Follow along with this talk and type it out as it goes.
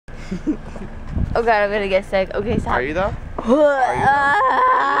Oh god, I'm gonna get sick. Okay, stop. Are you though?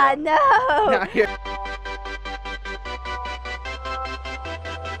 No.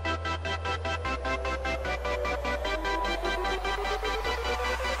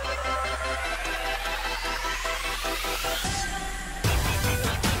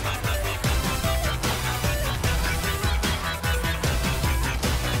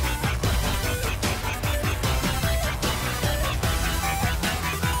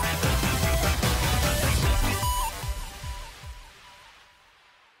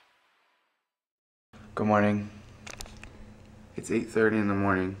 Good morning. It's 8:30 in the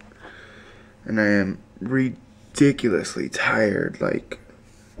morning and I am ridiculously tired, like,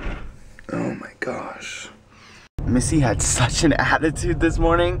 oh my gosh. Missy had such an attitude this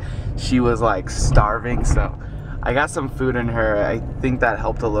morning. She was like starving, so I got some food in her. I think that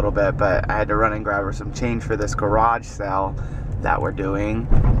helped a little bit, but I had to run and grab her some change for this garage sale that we're doing.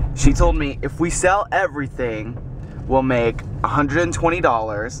 She told me if we sell everything, we'll make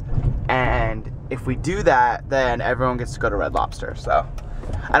 $120, and if we do that, then everyone gets to go to Red Lobster. So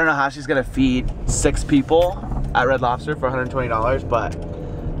I don't know how she's gonna feed 6 people at Red Lobster for $120, but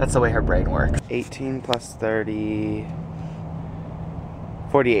that's the way her brain works. 18 plus 30,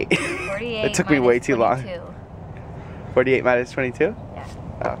 48. 48 It took me way too 22. long. 48 minus 22? Yeah.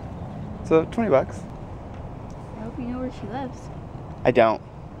 Oh, so 20 bucks. I hope you know where she lives. I don't.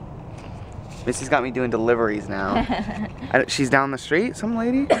 Missy's got me doing deliveries now. She's down the street, some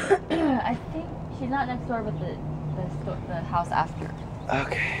lady? I think she's not next door, but the house after.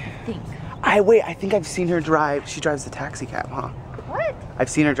 Okay. I think. I think I've seen her drive. She drives the taxi cab, huh? What? I've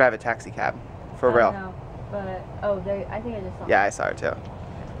seen her drive a taxi cab. For I real. don't know, but I think I just saw. Yeah, I saw her too.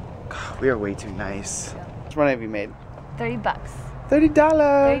 God, we are way too nice. Yeah. How much money have you made? $30. $30.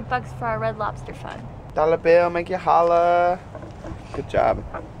 $30 for our Red Lobster fund. Dollar bill, make you holla. Good job.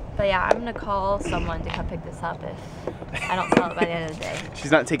 But yeah, I'm gonna call someone to come pick this up if I don't sell it by the end of the day.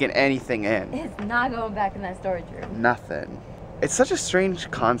 She's not taking anything in. It's not going back in that storage room. Nothing. It's such a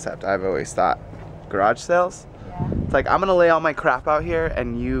strange concept, I've always thought. Garage sales? Yeah. It's like, I'm gonna lay all my crap out here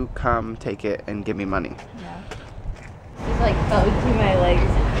and you come take it and give me money. Yeah. Just like felt between my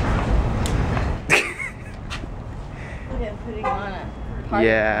legs. Look at putting on a part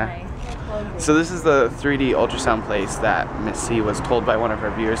Yeah. of my clothing. So this is the 3D ultrasound place that Missy was told by one of her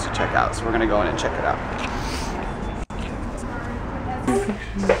viewers to check out. So we're gonna go in and check it out.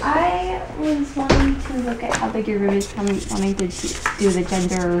 I was wanting to look at how big your room is, wanting to do the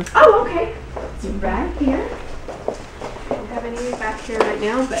gender. Oh, okay. It's right here. Don't have any back here right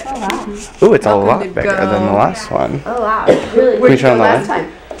now, but. Oh wow. Ooh, it's a Welcome lot to bigger go. than the last one. Oh wow. It's really Where we did you show go them last that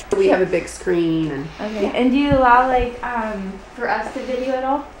time? We have a big screen and. Okay. And do you allow like for us to video at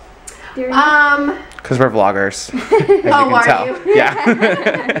all? During Because we're vloggers. As you can are tell. you?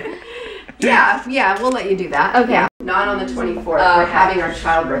 Yeah. yeah, we'll let you do that. Okay. Yeah. Not on the 24th. We're okay. having our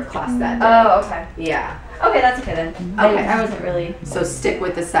childbirth class that day. Oh, okay. Yeah. Okay, that's okay then. Okay. I wasn't really. So stick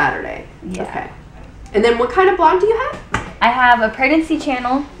with the Saturday. Yeah. Okay. And then what kind of blog do you have? I have a pregnancy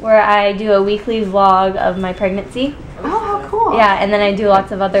channel where I do a weekly vlog of my pregnancy. Oh, how cool. Yeah, and then I do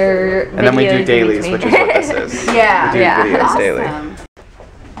lots of other videos. And then we do in dailies, between. which is what this is. Yeah. We do Yeah. videos daily. Awesome.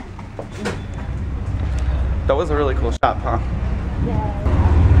 That was a really cool shop, huh?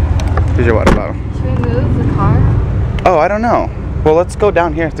 Yeah. Here's your water bottle. Should we move the car? Oh, I don't know. Well, let's go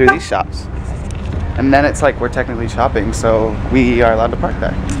down here through these shops. And then it's like we're technically shopping, so we are allowed to park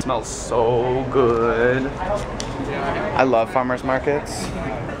there. It smells so good. I love farmers markets.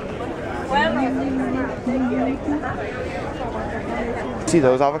 See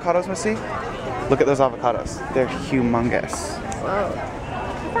those avocados, Missy? Look at those avocados. They're humongous. Whoa.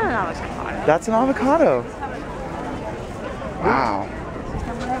 That's not an avocado. That's an avocado. Wow.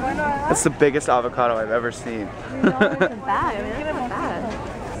 That's the biggest avocado I've ever seen. It's a bag. I mean, that's not bad.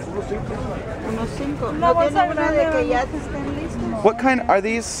 What kind are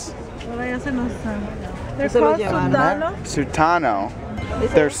these? They're called Sundalo. Sultano.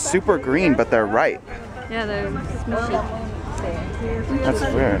 They're super green, but they're ripe. Yeah, they're smushy. That's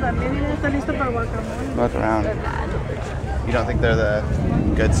weird. Look around. You don't think they're the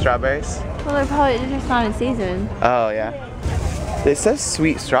good strawberries? Well, they're probably just not in season. Oh, yeah. It says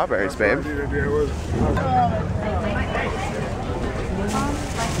sweet strawberries, babe.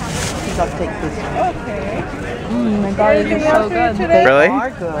 Okay. My God, these are so good. Really? Oh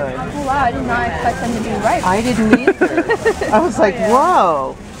wow, I did not expect them to be ripe. I didn't either. I was like,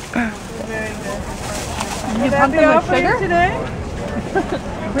 whoa. You pump them with sugar?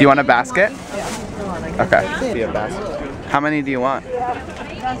 Do you want a basket? Yeah. Okay. Be a basket. How many do you want?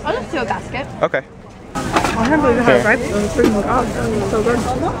 I'll just do a basket. Okay. can't believe how ripe those freaking grapes are. So good.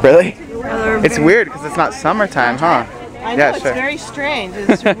 Really? Yeah, It's weird because it's not summertime, huh? I know, Yeah, it's sure. very strange.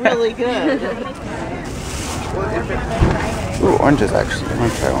 It's really good. Ooh, oranges actually. I'm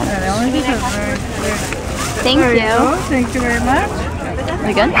gonna try one. Thank you. Thank you very much. Are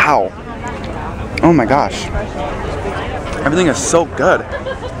we good? Wow. Oh my gosh. Everything is so good.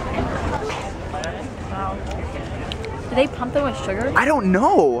 Do they pump them with sugar? I don't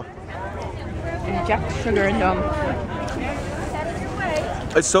know. Inject sugar into them.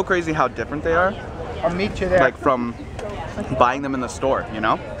 It's so crazy how different they are. I'll meet you there. Like from buying them in the store, you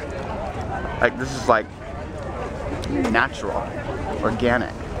know? Like this is like natural,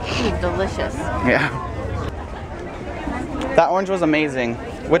 organic. Ooh, delicious. Yeah. That orange was amazing.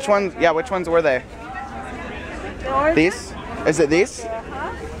 Which ones? Yeah, which ones were they? These? Is it these?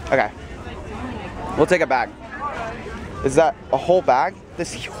 Okay. We'll take a bag. Is that a whole bag?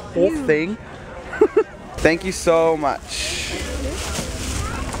 This whole thing? Thank you so much.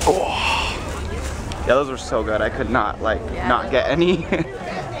 Oh. Yeah, those were so good. I could not not get any.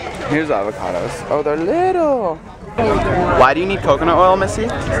 Here's avocados. Oh, they're little. Why do you need coconut oil, Missy?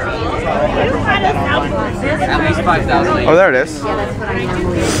 At least 5,000. Oh, there it is.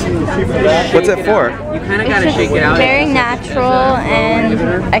 What's it for? You kind of gotta shake it out. Very natural, and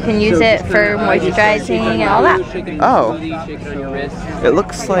I can use it for moisturizing and all that. Oh. Shake it on your wrist. It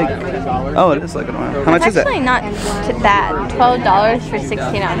looks like. Oh, it is like an oil. How much is it? Actually, not bad. $12 for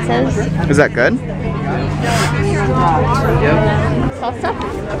 16 ounces. Is that good? Salsa?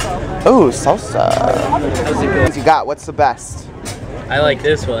 Oh, salsa. What you got? What's the best? I like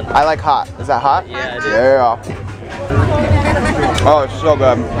this one. I like hot. Is that hot? Yeah, it is. Yeah. Oh, it's so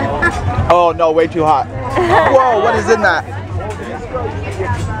good. Oh no, way too hot. Whoa, what is in that?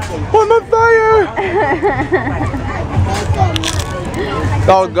 Oh, I'm on fire!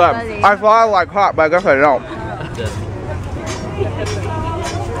 So good. I thought I like hot, but I guess I don't.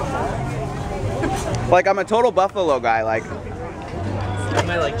 Like, I'm a total buffalo guy. Like, I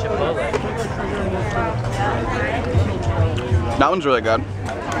might like Chipotle. that one's really good.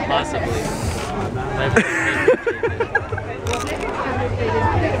 Possibly.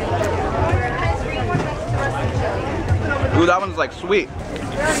 Ooh, that one's like sweet.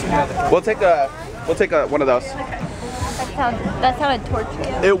 We'll take a one of those. That sounded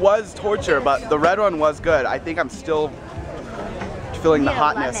torture. It was torture, but the red one was good. I think I'm still feeling the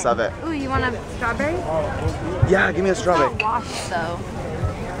hotness of it. Ooh, you want a strawberry? Yeah, give me a strawberry. Not washed though.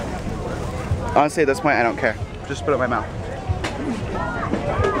 Honestly, at this point, I don't care. Just put it in my mouth.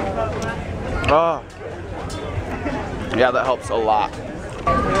 Oh. Yeah, that helps a lot.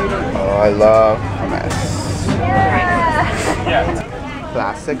 Oh, I love hummus. Yeah.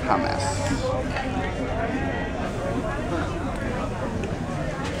 Classic hummus.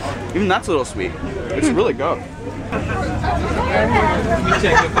 Even that's a little sweet. It's really good.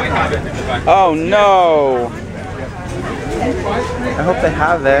 Oh no! I hope they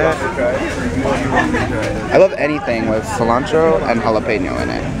have it. I love anything with cilantro and jalapeno in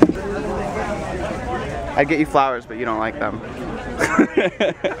it. I'd get you flowers, but you don't like them. I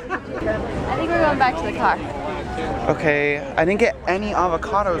think we're going back to the car. Okay, I didn't get any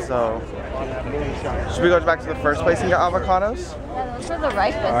avocados though. Should we go back to the first place and get avocados? Yeah, those are the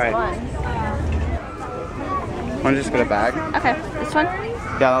ripest ones. Want to just get a bag? Okay, this one?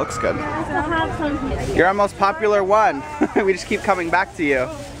 Yeah, that looks good. You're our most popular one. We just keep coming back to you.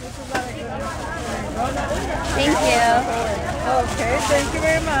 Thank you. Okay, thank you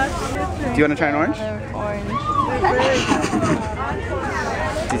very much. Do you want to try an orange? Another orange.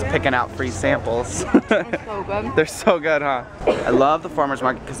 He's picking out free samples. That's so good. They're so good, huh? I love the farmer's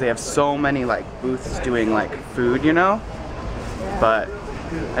market because they have so many like booths doing like food, you know? But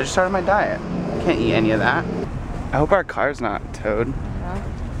I just started my diet. Can't eat any of that. I hope our car's not towed.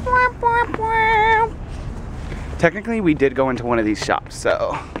 Technically, we did go into one of these shops,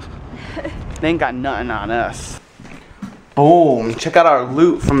 so they ain't got nothing on us. Boom! Check out our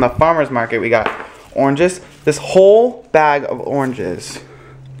loot from the farmer's market. We got oranges. This whole bag of oranges.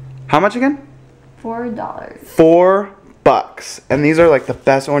 How much again? $4. $4. And these are like the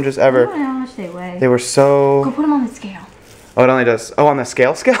best oranges ever. I don't know how much they weigh. They were so... Go put them on the scale. Oh, it only does... Oh, on the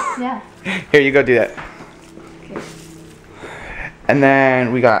scale? Yeah. Here, you go do that. Okay. And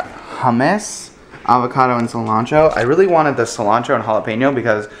then we got hummus, avocado, and cilantro. I really wanted the cilantro and jalapeno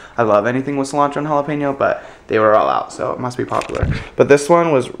because I love anything with cilantro and jalapeno, but they were all out, so it must be popular. But this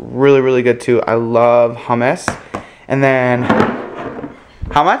one was really, really good too. I love hummus. And then...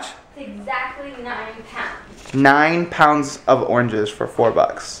 How much? Exactly 9 pounds. 9 pounds of oranges for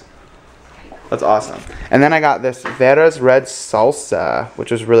 $4. That's awesome. And then I got this Vera's red salsa,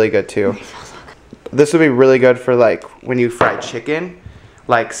 which was really good too. This would be really good for like when you fry chicken,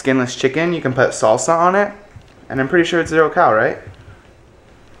 like skinless chicken. You can put salsa on it, and I'm pretty sure it's 0 cal, right?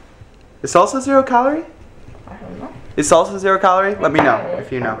 Is salsa 0 calorie? I don't know. Is salsa 0 calorie? Let me know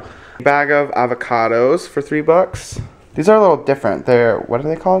if you know. Bag of avocados for $3. These are a little different. They're, what are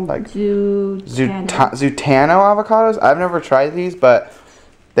they called? Like Zutano avocados. I've never tried these, but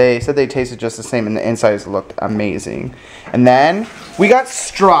they said they tasted just the same and the insides looked amazing. And then we got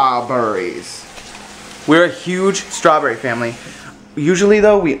strawberries. We're a huge strawberry family. Usually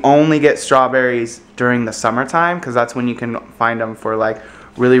though, we only get strawberries during the summertime because that's when you can find them for like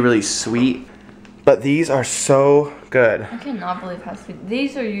really, really sweet. But these are so good. I cannot believe how sweet.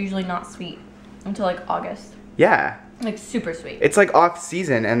 These are usually not sweet until like August. Yeah. Like super sweet. It's like off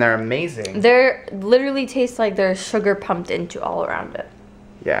season and they're amazing. They're literally taste like there's sugar pumped into all around it.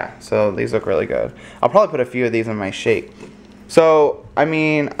 Yeah, so these look really good. I'll probably put a few of these in my shake. So, I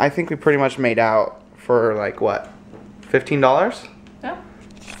mean, I think we pretty much made out for like what? $15? Yeah.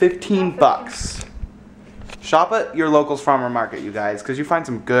 15 bucks. Shop at your local's farmer market, you guys, because you find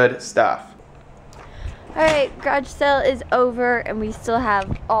some good stuff. Alright, garage sale is over and we still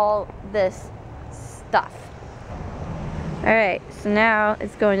have all this stuff. Alright, so now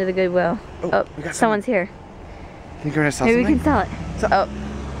it's going to the Goodwill. Oh, we got someone's here. Think you're gonna sell Maybe something? we can sell it. So, Oh,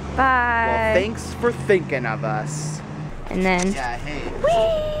 bye. well, thanks for thinking of us. And then, Yeah, hey.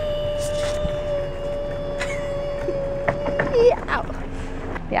 Ow.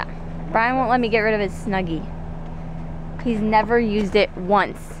 Yeah, Brian won't let me get rid of his Snuggie. He's never used it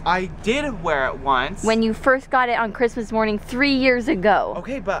once. I did wear it once. When you first got it on Christmas morning 3 years ago.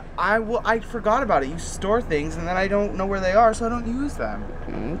 Okay, but I forgot about it. You store things and then I don't know where they are, so I don't use them.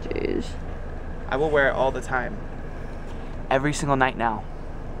 Oh, jeez. I will wear it all the time. Every single night now.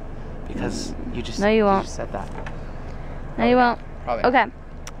 Because you just, No, you won't. just said that. No, you won't. Probably. Okay.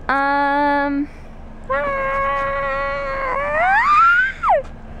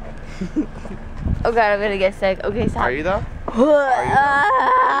 Oh god, I'm gonna get sick. Okay, stop. Are you though?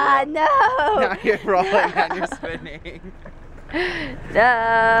 No. Now you're rolling and you're spinning.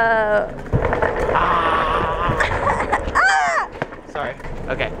 No. Sorry.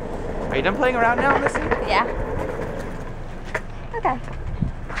 Okay. Are you done playing around now, Missy? Yeah. Okay.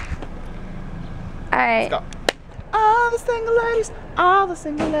 Alright. Let's go. All the single ladies, all the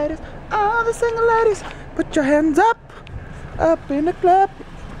single ladies, all the single ladies, put your hands up in the club.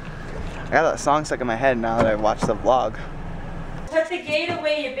 I got that song stuck in my head now that I watched the vlog. Put the gate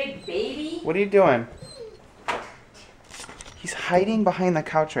away, you big baby. What are you doing? He's hiding behind the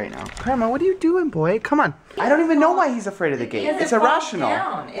couch right now. Karma, what are you doing, boy? Come on. I don't even know why he's afraid of the gate. It's irrational.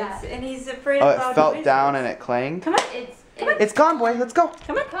 And he's afraid Oh, of it loud fell noises. down and it clanged? Come on. It's gone, boy. Let's go.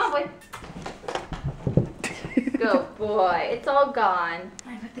 Come on, boy. Go, boy. It's all gone.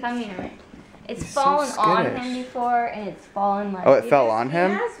 Come here. It's He's so fallen on skittish. him before, and it's fallen like. Oh, it fell on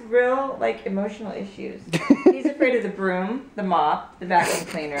him? He has real, like, emotional issues. He's afraid of the broom, the mop, the vacuum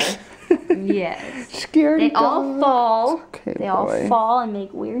cleaner. Yes. Scared. They all fall. Okay, They boy. all fall and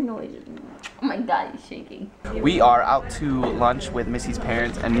make weird noises. Oh my god, he's shaking. We are out to lunch with Missy's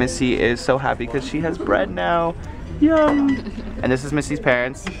parents, and Missy is so happy because she has bread now. Yum! And this is Missy's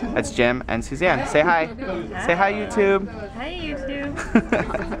parents. That's Jim and Suzanne. Say hi. Say hi, YouTube. Hi, YouTube.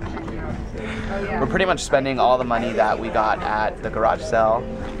 We're pretty much spending all the money that we got at the garage sale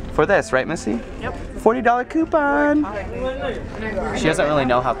for this, right, Missy? Yep. $40 coupon. She doesn't really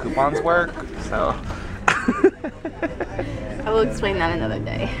know how coupons work, so. I will explain that another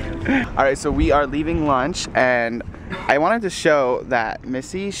day. Alright, so we are leaving lunch, and I wanted to show that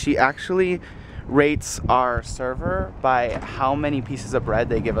Missy, she actually rates our server by how many pieces of bread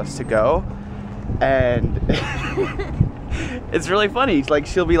they give us to go. And it's really funny. Like,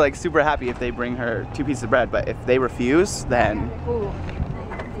 she'll be like super happy if they bring her 2 pieces of bread, but if they refuse, then Ooh,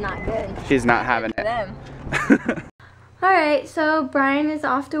 it's not good. she's not having For it. them. Alright, so Brian is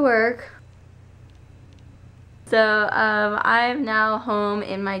off to work. So I'm now home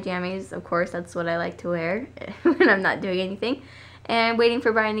in my jammies. Of course, that's what I like to wear when I'm not doing anything. And waiting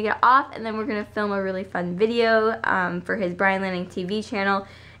for Brian to get off, and then we're gonna film a really fun video for his Bryan Lanning TV channel.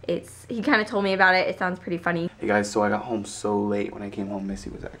 He kind of told me about it. It sounds pretty funny. Hey guys, so I got home so late. When I came home, Missy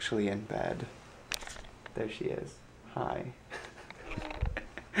was actually in bed. There she is. Hi.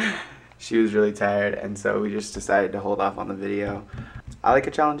 She was really tired, and so we just decided to hold off on the video. I like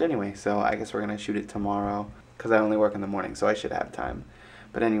a challenge anyway, so I guess we're gonna shoot it tomorrow because I only work in the morning, so I should have time.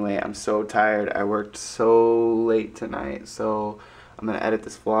 But anyway, I'm so tired. I worked so late tonight, so I'm gonna edit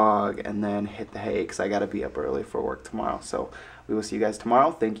this vlog and then hit the hay because I gotta be up early for work tomorrow. So we will see you guys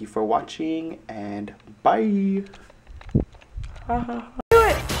tomorrow. Thank you for watching, and bye. Do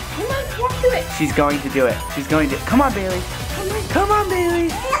it! it. She's going to do it. She's going to. Come on, Bailey. Come on, Bailey.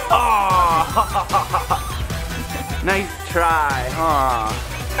 Oh. Nice try, huh?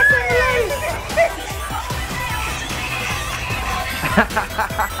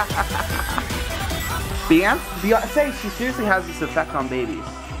 Beyonce, she seriously has this effect on babies.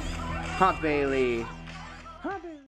 Huh, Bailey?